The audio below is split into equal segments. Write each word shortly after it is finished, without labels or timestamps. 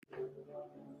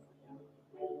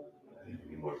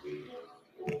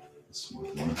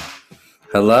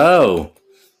Hello.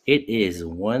 It is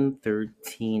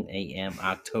 1:13 a.m.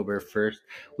 October 1st.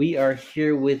 We are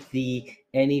here with the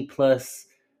Any Plus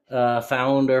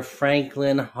founder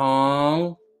Franklin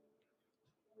Hong.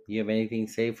 Do you have anything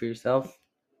to say for yourself?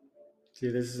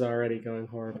 Dude, this is already going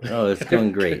horribly. Oh, it's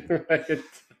going great.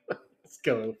 It's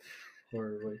going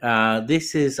horribly.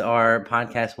 This is our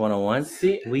podcast 101.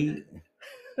 See,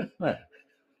 What?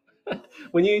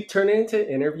 when you turn it into an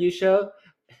interview show,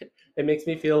 it makes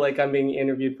me feel like I'm being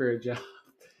interviewed for a job.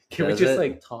 Can we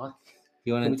just talk?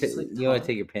 You want to talk?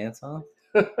 take your pants off?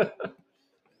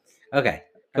 Okay,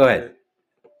 go ahead.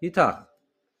 You talk.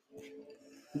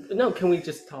 No, can we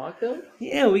just talk though?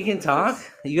 Yeah, we can talk.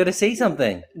 You got to say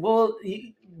something. Well,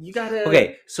 you gotta.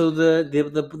 Okay, so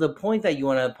the point that you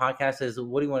want to podcast is,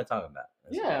 what do you want to talk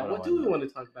about? What do we want to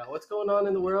talk about? What's going on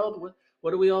in the world?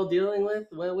 What are we all dealing with?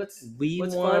 What's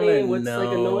funny? What's like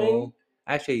annoying?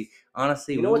 Actually,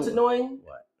 honestly, you know what's annoying?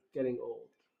 What? Getting old.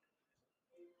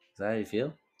 Is that how you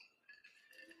feel?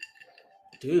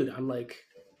 Dude, I'm like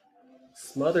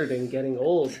smothered in getting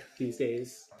old these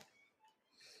days.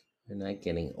 You're not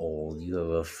getting old. You have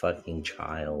a fucking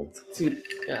child. Dude,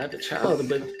 I have a child,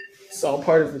 but it's all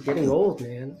part of getting old,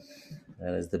 man.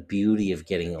 That is the beauty of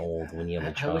getting old when you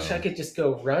have a child. I wish I could just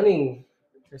go running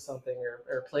or something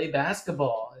or play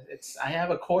basketball. I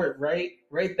have a court right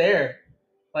there.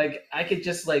 Like I could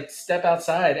just step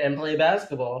outside and play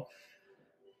basketball.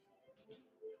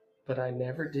 But I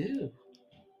never do.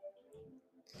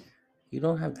 You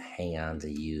don't have to hang on to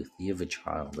youth. You have a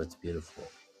child. That's beautiful.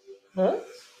 Huh?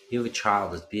 You have a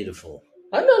child. That's beautiful.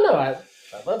 No. I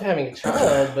love having a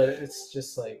child, but it's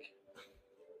just like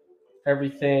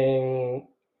everything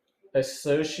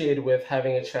associated with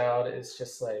having a child is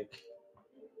just like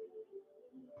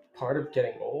part of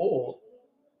getting old.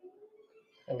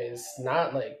 I mean, it's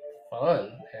not like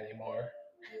fun anymore.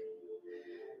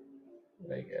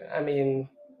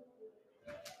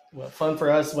 Fun for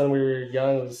us when we were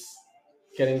young was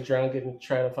getting drunk and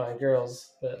trying to find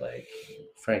girls, but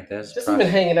Frank, that's just even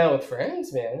hanging out with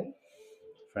friends, man.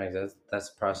 Frank, that's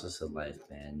the process of life,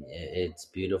 man. It's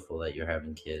beautiful that you're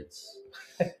having kids.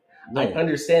 No. I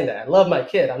understand that. I love my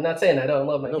kid. I'm not saying I don't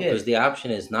love my kid. Because the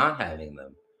option is not having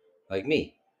them, like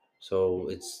me. So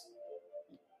it's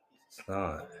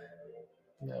not.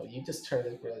 No, you just turned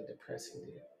it really depressing,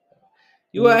 dude.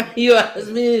 You asked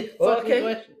me. Well, okay.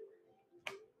 Question.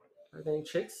 Are there any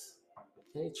chicks?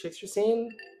 Any chicks you're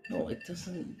seeing? No, it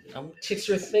doesn't. Chicks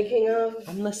you're thinking of?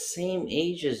 I'm the same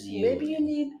age as you. Maybe you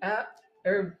need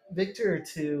Victor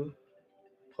to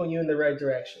pull you in the right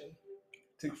direction.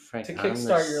 Frank, to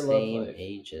kickstart your love life. I'm the same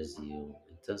age as you.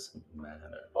 It doesn't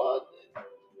matter. Well,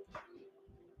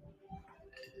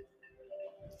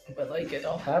 but it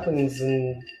all happens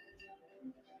in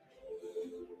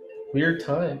weird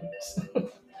times.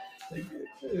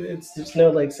 There's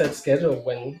no set schedule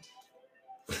when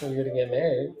you're gonna get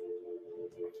married.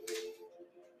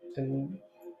 And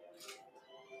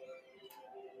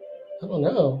I don't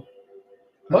know.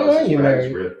 Why aren't you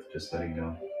married? Ripped, just letting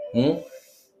you know.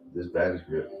 This bag is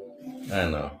ripped. I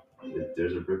know.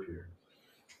 There's a rip here.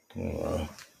 Oh, well.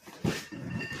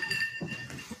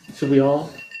 Should we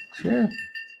all? Sure.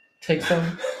 Take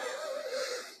some?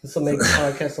 This will make the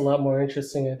podcast a lot more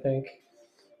interesting, I think.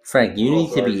 Frank, you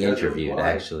need to be interviewed,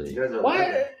 actually.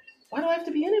 Why do I have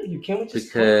to be interviewed? Can't we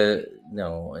just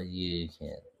no, you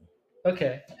can't.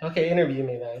 Okay, interview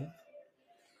me then.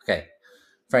 Okay.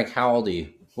 Frank, how old are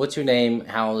you? What's your name?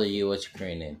 How old are you? What's your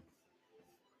Korean name?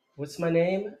 What's my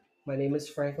name? My name is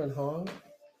Franklin Hong.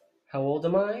 How old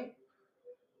am I?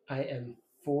 I am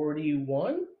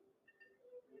 41.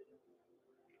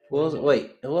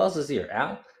 Wait, who else is here?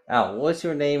 Al, what's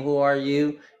your name? Who are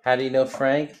you? How do you know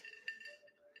Frank?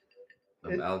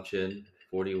 I'm Al Chin,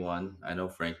 41. I know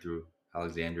Frank through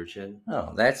Alexander Chin.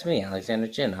 Oh, that's me, Alexander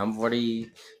Chin. I'm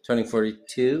turning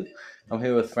 42. I'm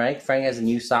here with Frank. Frank has a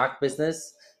new sock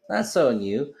business. Not so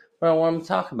new, but I want him to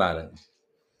talk about it.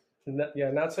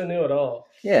 Not so new at all.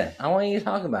 Yeah, I want you to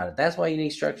talk about it. That's why you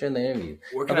need structure in the interview.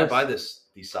 Where can I buy these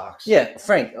socks? Yeah,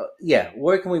 Frank.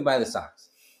 Where can we buy the socks?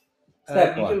 You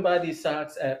can buy these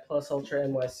socks at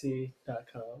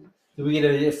plusultranyc.com. Do we get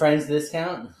a friends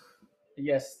discount?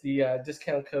 Yes, the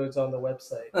discount code's on the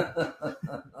website.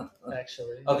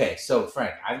 Actually. Okay, so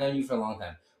Frank, I've known you for a long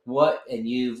time. And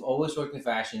you've always worked in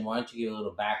fashion. Why don't you give a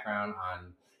little background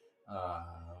on?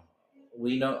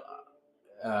 We know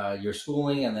your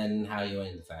schooling and then how you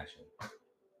went into fashion.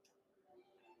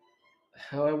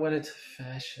 How I went into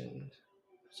fashion.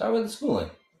 Start with the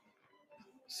schooling.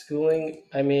 Schooling,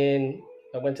 I mean,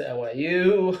 I went to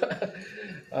NYU.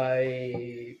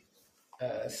 I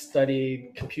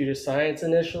studied computer science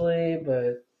initially,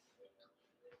 but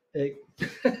it,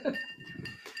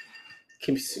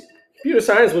 computer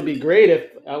science would be great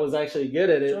if I was actually good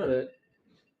at it. Sure. But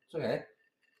It's okay.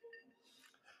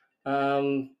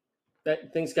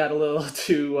 that things got a little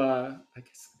too, I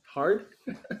guess, hard.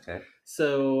 Okay.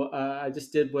 So I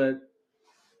just did what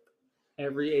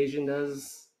every Asian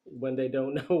does when they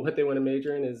don't know what they want to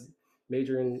major in, is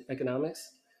major in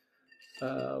economics.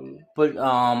 But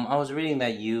I was reading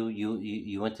that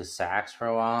you went to Saks for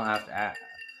a while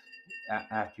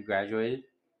after you graduated.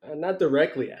 Not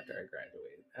directly after I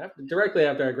graduated. Directly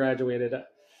after I graduated,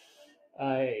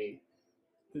 I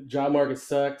the job market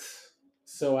sucked,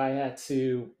 so I had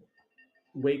to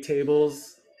wait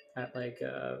tables at like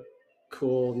a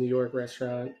cool New York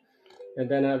restaurant, and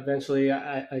then eventually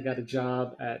I got a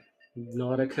job at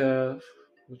Nautica,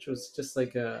 which was just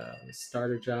like a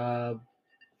starter job,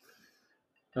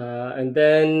 and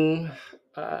then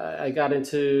I got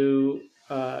into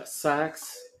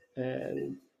Saks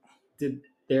and did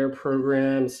their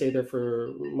program, stayed there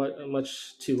for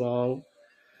much too long.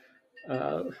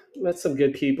 Met some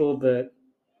good people, but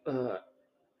uh,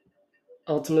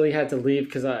 ultimately had to leave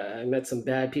because I met some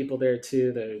bad people there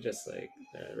too that are just like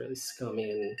really scummy.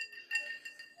 And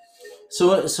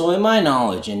So in my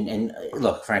knowledge, and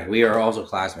look, Frank, we are also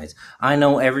classmates. I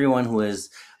know everyone who has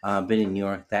been in New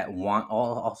York that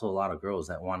also a lot of girls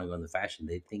that want to go into fashion.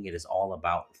 They think it is all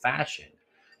about fashion,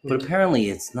 but Mhm. apparently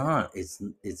it's not.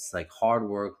 It's like hard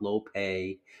work, low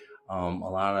pay, a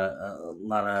lot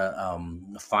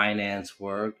of finance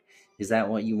work. Is that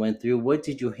what you went through? What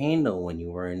did you handle when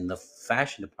you were in the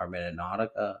fashion department at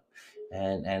Nautica,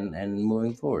 and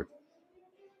moving forward?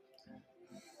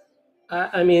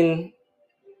 I mean,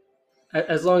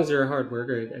 as long as you're a hard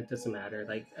worker, it doesn't matter.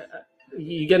 Like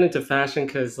you get into fashion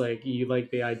because like you like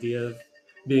the idea of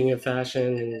being in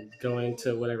fashion and going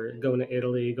to whatever, going to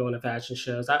Italy, going to fashion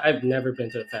shows. I've never been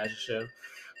to a fashion show,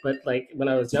 but like when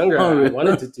I was younger, Oh, I really?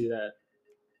 wanted to do that.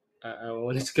 I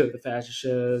wanted to go to the fashion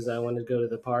shows. I wanted to go to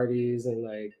the parties and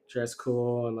like dress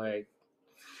cool and like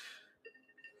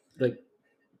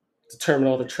determine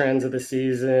all the trends of the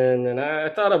season. And I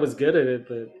thought I was good at it,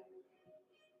 but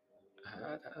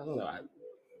I don't know.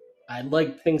 I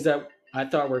liked things that I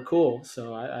thought were cool.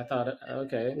 So I thought,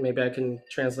 okay, maybe I can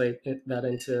translate that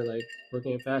into like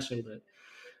working in fashion. But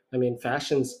I mean,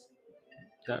 fashion's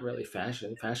not really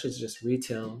fashion. Fashion's just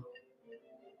retail.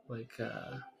 Like,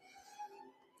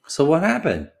 So what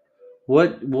happened?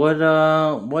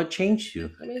 What changed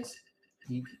you? I mean,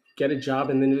 you get a job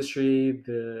in the industry.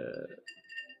 The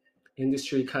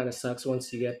industry kind of sucks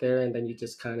once you get there, and then you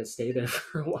just kind of stay there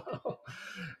for a while.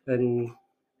 And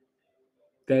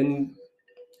then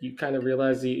you kind of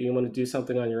realize you want to do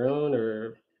something on your own,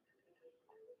 or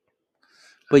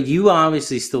But you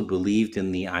obviously still believed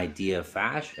in the idea of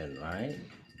fashion, right?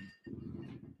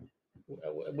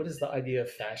 what is the idea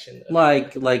of fashion?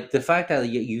 Like the fact that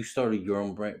you started your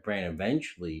own brand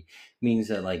eventually means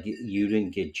that like you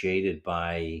didn't get jaded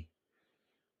by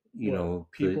What,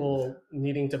 the. people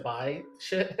needing to buy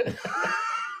shit?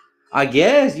 I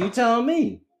guess you tell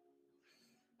me.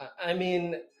 I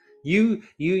mean,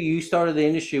 You started the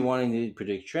industry wanting to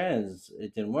predict trends.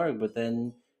 It didn't work, but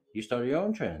then you started your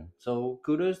own trend. So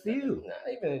kudos to you.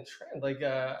 not even a trend. Like,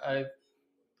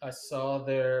 I saw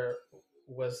there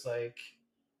was like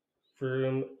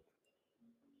room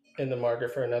in the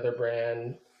market for another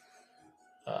brand.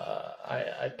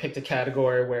 I picked a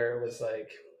category where it was like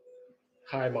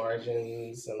high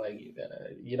margins and like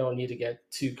you don't need to get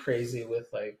too crazy with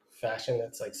like fashion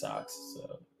that's like socks.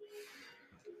 So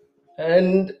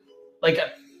and like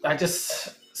I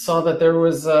just saw that there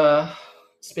was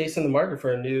space in the market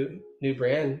for a new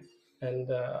brand,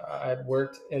 and I'd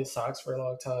worked in socks for a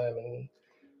long time, and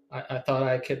I thought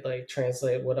I could like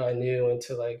translate what I knew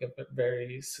into like a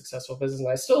very successful business, and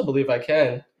I still believe I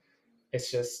can.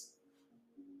 It's just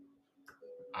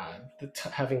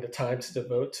having the time to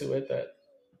devote to it that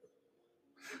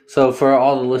So for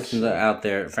all the I listeners should. out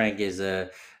there, Frank is a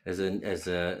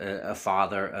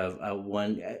father of a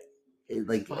one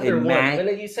like a Father one. man.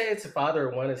 When you say it's a father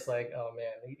one, it's like, oh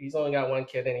man, he's only got one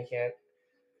kid and he can't.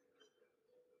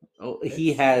 Oh,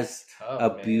 he It's has a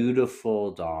tough, man.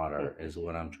 beautiful daughter, is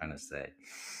what I'm trying to say.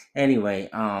 Anyway,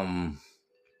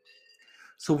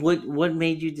 so what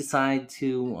made you decide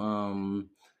to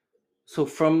so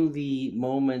from the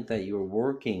moment that you were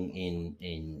working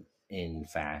in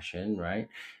fashion, right?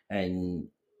 And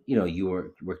you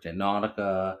worked at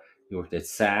Nautica, you worked at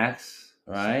Saks,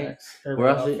 right? Saks, Where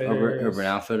Urban else? Urban Outfitters.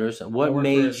 Outfitters. I What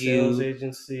worked for a made sales you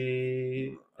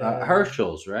agency, and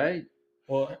Herschel's, right?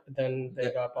 Well, then they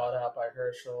got bought out by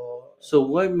Herschel. So,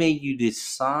 what made you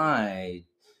decide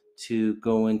to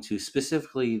go into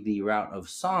specifically the route of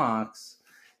socks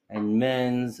and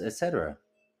men's, etc.?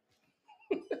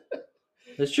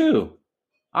 That's true.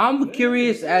 I'm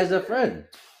curious as a friend.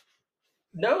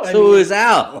 No, I So mean, is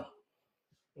Al.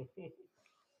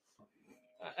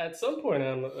 at some point,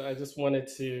 I just wanted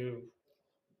to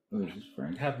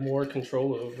have more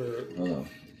control over. Oh,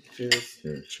 Cheers.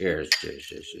 Cheers.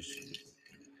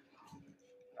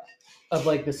 Of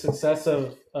like the success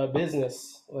of a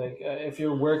business. Like if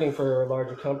you're working for a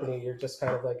larger company, you're just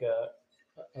kind of like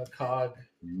a cog,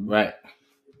 Right.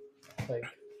 like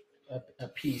a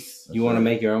piece. You want to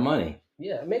make your own money.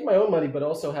 Yeah, make my own money, but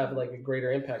also have like a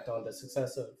greater impact on the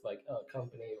success of like a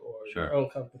company or Sure. your own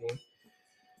company.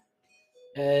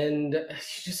 And you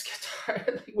just get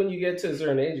tired. Like when you get to a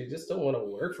certain age, you just don't want to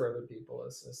work for other people.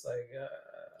 It's just like,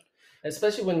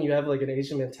 especially when you have like an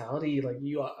Asian mentality, like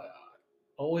you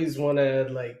always want to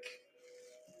like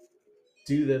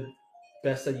do the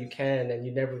best that you can, and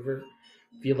you never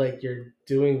feel like you're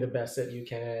doing the best that you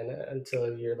can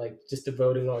until you're like just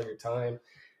devoting all your time.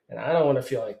 And I don't want to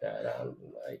feel like that.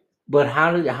 Like, But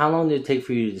how long did it take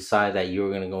for you to decide that you were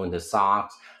going to go into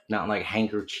socks, not like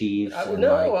handkerchiefs and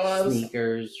no, like I was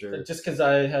sneakers or? just because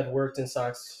I had worked in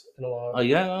socks in a long. Oh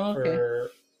yeah, oh, okay. For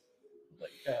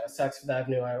like Saks Fifth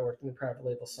Avenue, I worked in the private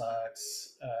label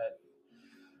socks.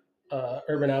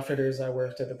 Urban Outfitters, I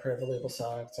worked at the private label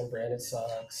socks and branded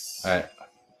socks. All right.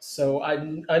 So I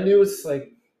knew it's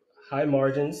like high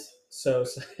margins. So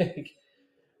it's like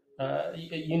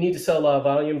you need to sell a lot of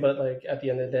volume, but like at the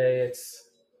end of the day,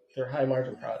 they're high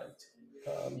margin product.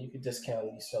 You could discount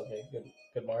and you still get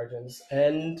good margins.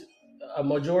 And a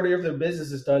majority of their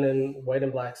business is done in white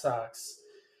and black socks.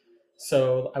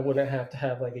 So I wouldn't have to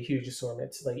have like a huge assortment.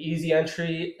 It's like easy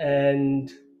entry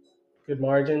and good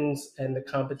margins, and the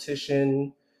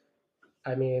competition.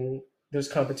 I mean, there's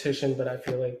competition, but I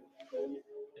feel like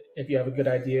if you have a good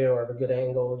idea or have a good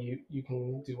angle, you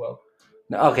can do well.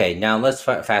 Okay, now let's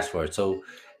fast forward. So,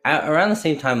 around the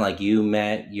same time, like you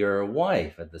met your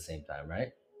wife at the same time,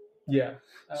 right? Yeah.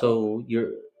 So your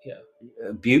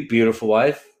yeah. Beautiful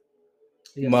wife,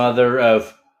 Yes, mother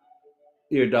of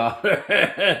your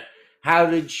daughter. How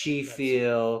did she That's-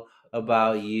 feel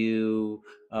about you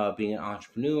being an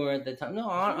entrepreneur at the time? No,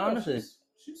 honestly,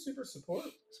 she was super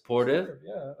supportive.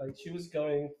 Yeah, like she was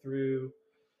going through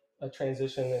a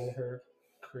transition in her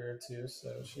career too.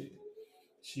 So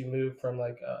she moved from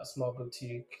like a small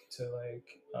boutique to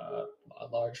like a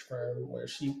large firm where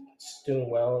she's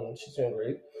doing well and she's doing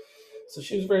great. So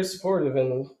she was very supportive,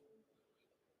 and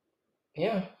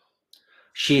yeah.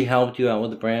 She helped you out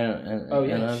with the brand and Oh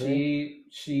yeah, and everything?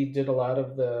 she did a lot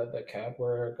of the cap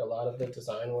work, a lot of the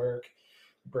design work,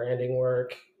 branding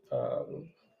work. Um,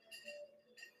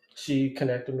 she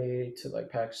connected me to like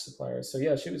package suppliers. So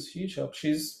yeah, she was a huge help.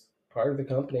 She's part of the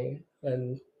company,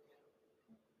 and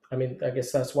I mean, I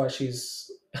guess that's why she's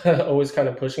always kind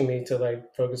of pushing me to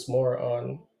like focus more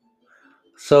on.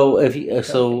 So if you,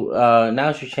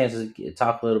 now's your chance to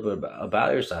talk a little bit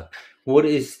about your sock. What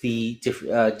is the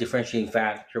differentiating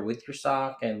factor with your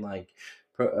sock and like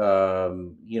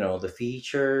the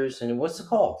features and what's it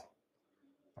called?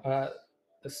 Uh,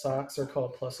 the socks are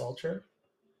called Plus Ultra.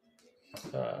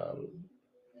 Um,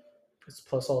 it's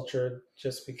Plus Ultra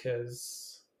just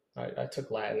because I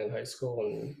took Latin in high school,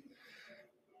 and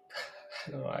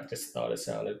I don't know, I just thought it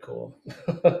sounded cool.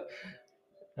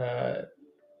 uh,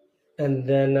 and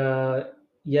then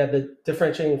yeah, the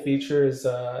differentiating feature is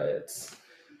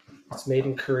it's made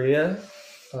in Korea.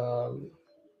 Um,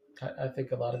 I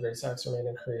think a lot of great socks are made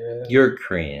in Korea. You're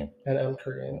Korean. And I'm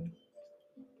Korean.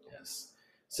 Yes.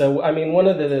 So I mean, one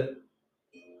of the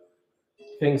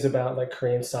things about like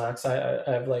Korean socks, I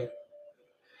have like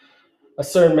a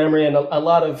certain memory, and a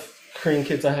lot of Korean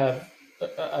kids I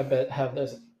bet have the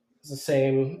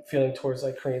same feeling towards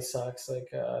like Korean socks. Like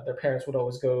their parents would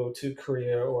always go to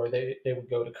Korea, or they would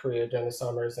go to Korea during the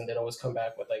summers, and they'd always come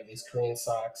back with like these Korean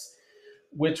socks,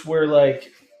 which were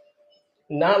like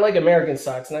not like American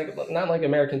socks, not like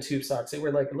American tube socks. They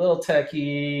were like a little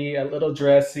techy, a little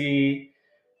dressy,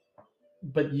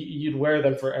 but you'd wear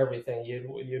them for everything.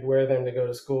 You'd wear them to go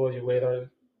to school. You'd wear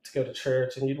them to go to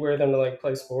church, and you'd wear them to like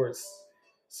play sports.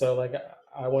 So like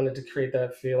I wanted to create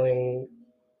that feeling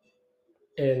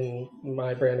in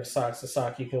my brand of socks, a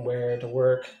sock you can wear to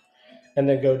work, and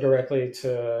then go directly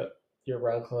to your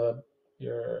run club,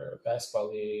 your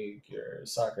basketball league, your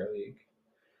soccer league.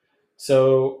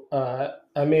 So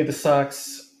I made the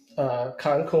socks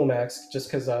Cotton Cool Max just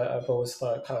because I've always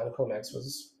thought Cotton Cool Max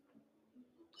was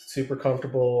super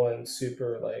comfortable and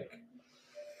super like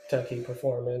techy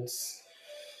performance.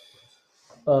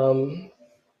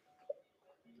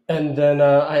 And then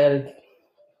I added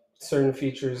certain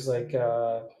features like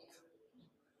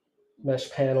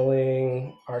mesh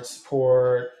paneling, arch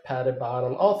support, padded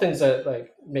bottom, all things that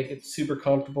like make it super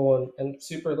comfortable and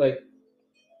super like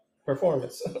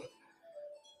performance.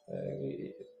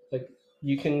 Like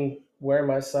you can wear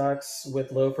my socks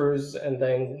with loafers, and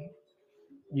then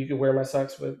you can wear my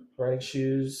socks with running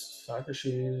shoes, soccer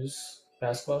shoes,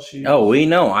 basketball shoes. Oh, we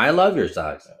know. I love your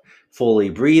socks. Fully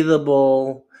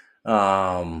breathable.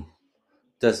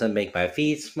 Doesn't make my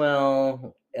feet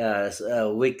smell.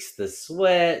 Wicks the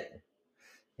sweat.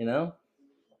 You know,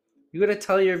 you gotta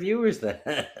tell your viewers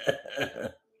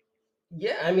that.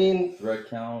 Yeah, I mean, Thread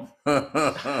count.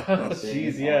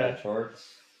 jeez, yeah.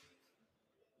 Charts.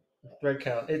 Thread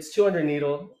count. It's 200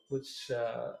 needle, which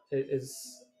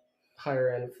is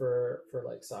higher end for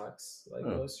like socks. Like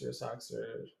most of your socks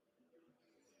are.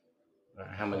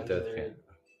 How many threads? 100.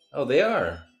 Oh, they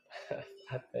are.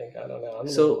 I think I don't know.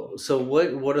 So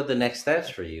what are the next steps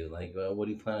for you? Like, what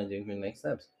do you plan on doing for the next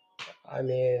steps? I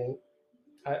mean,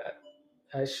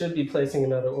 I should be placing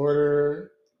another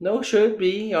order. No, should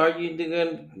be. Are you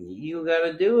gonna? You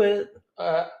gotta do it.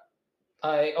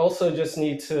 I also just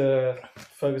need to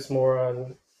focus more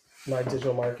on my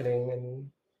digital marketing, and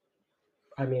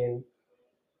I mean,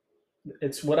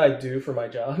 it's what I do for my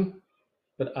job,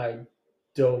 but I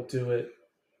don't do it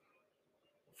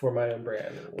for my own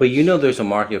brand. But you know there's a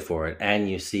market for it, and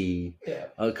you see Yeah,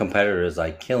 competitors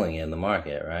like killing it in the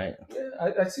market, right? yeah.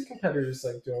 I see competitors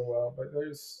like doing well, but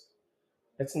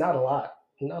it's not a lot,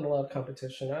 not a lot of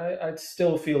competition. I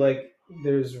still feel like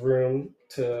there's room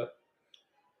to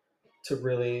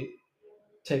really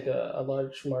take a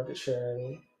large market share,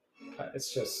 and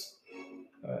it's just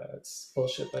it's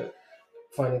bullshit. But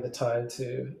finding the time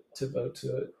to devote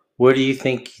to it. Where do you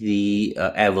think the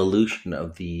evolution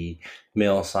of the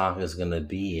male sock is going to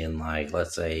be in, like,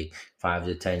 let's say, 5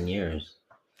 to 10 years,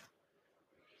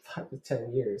 5 to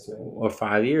 10 years, man. or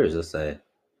 5 years, let's say?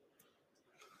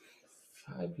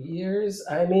 5 years.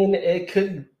 I mean, it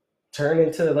could turn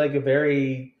into like a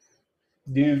very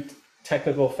new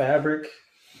technical fabric,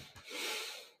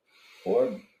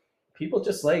 or people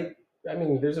just like. I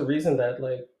mean, there's a reason that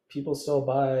like people still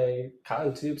buy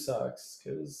cotton tube socks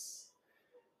because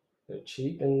they're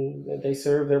cheap and they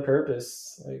serve their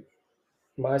purpose. Like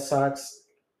my socks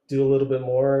do a little bit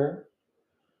more,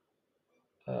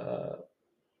 uh,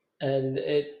 and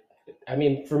I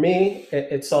mean, for me,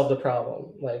 it solved the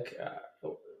problem. Like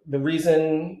the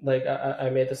reason, like I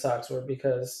made the socks were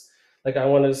because like I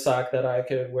wanted a sock that I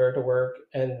could wear to work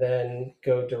and then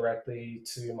go directly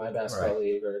to my basketball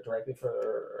league or directly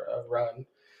for a run.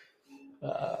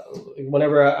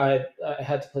 Whenever I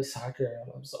had to play soccer,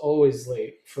 I was always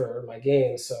late for my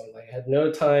games, so like I had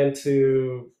no time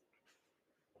to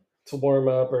warm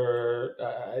up, or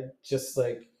I just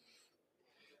like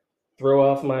throw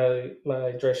off my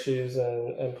dress shoes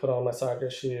and put on my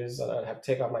soccer shoes, and I'd have to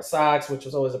take off my socks, which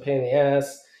was always a pain in the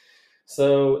ass.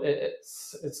 So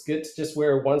it's good to just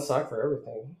wear one sock for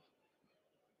everything.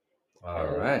 All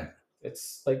And right.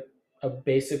 it's like a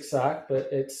basic sock, but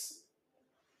it's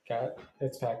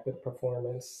packed with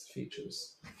performance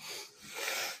features.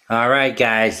 All right,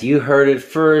 guys, you heard it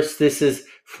first. This is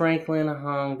Franklin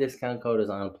Hong. Discount code is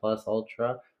on Plus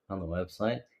Ultra on the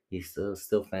website. He's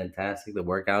still fantastic. The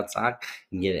workout sock,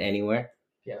 you can get it anywhere.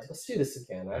 Yeah, let's do this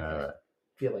again. I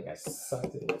feel like I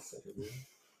sucked in this interview.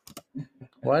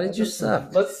 Why did you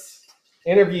suck? Let's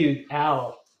interview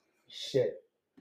Al. Shit.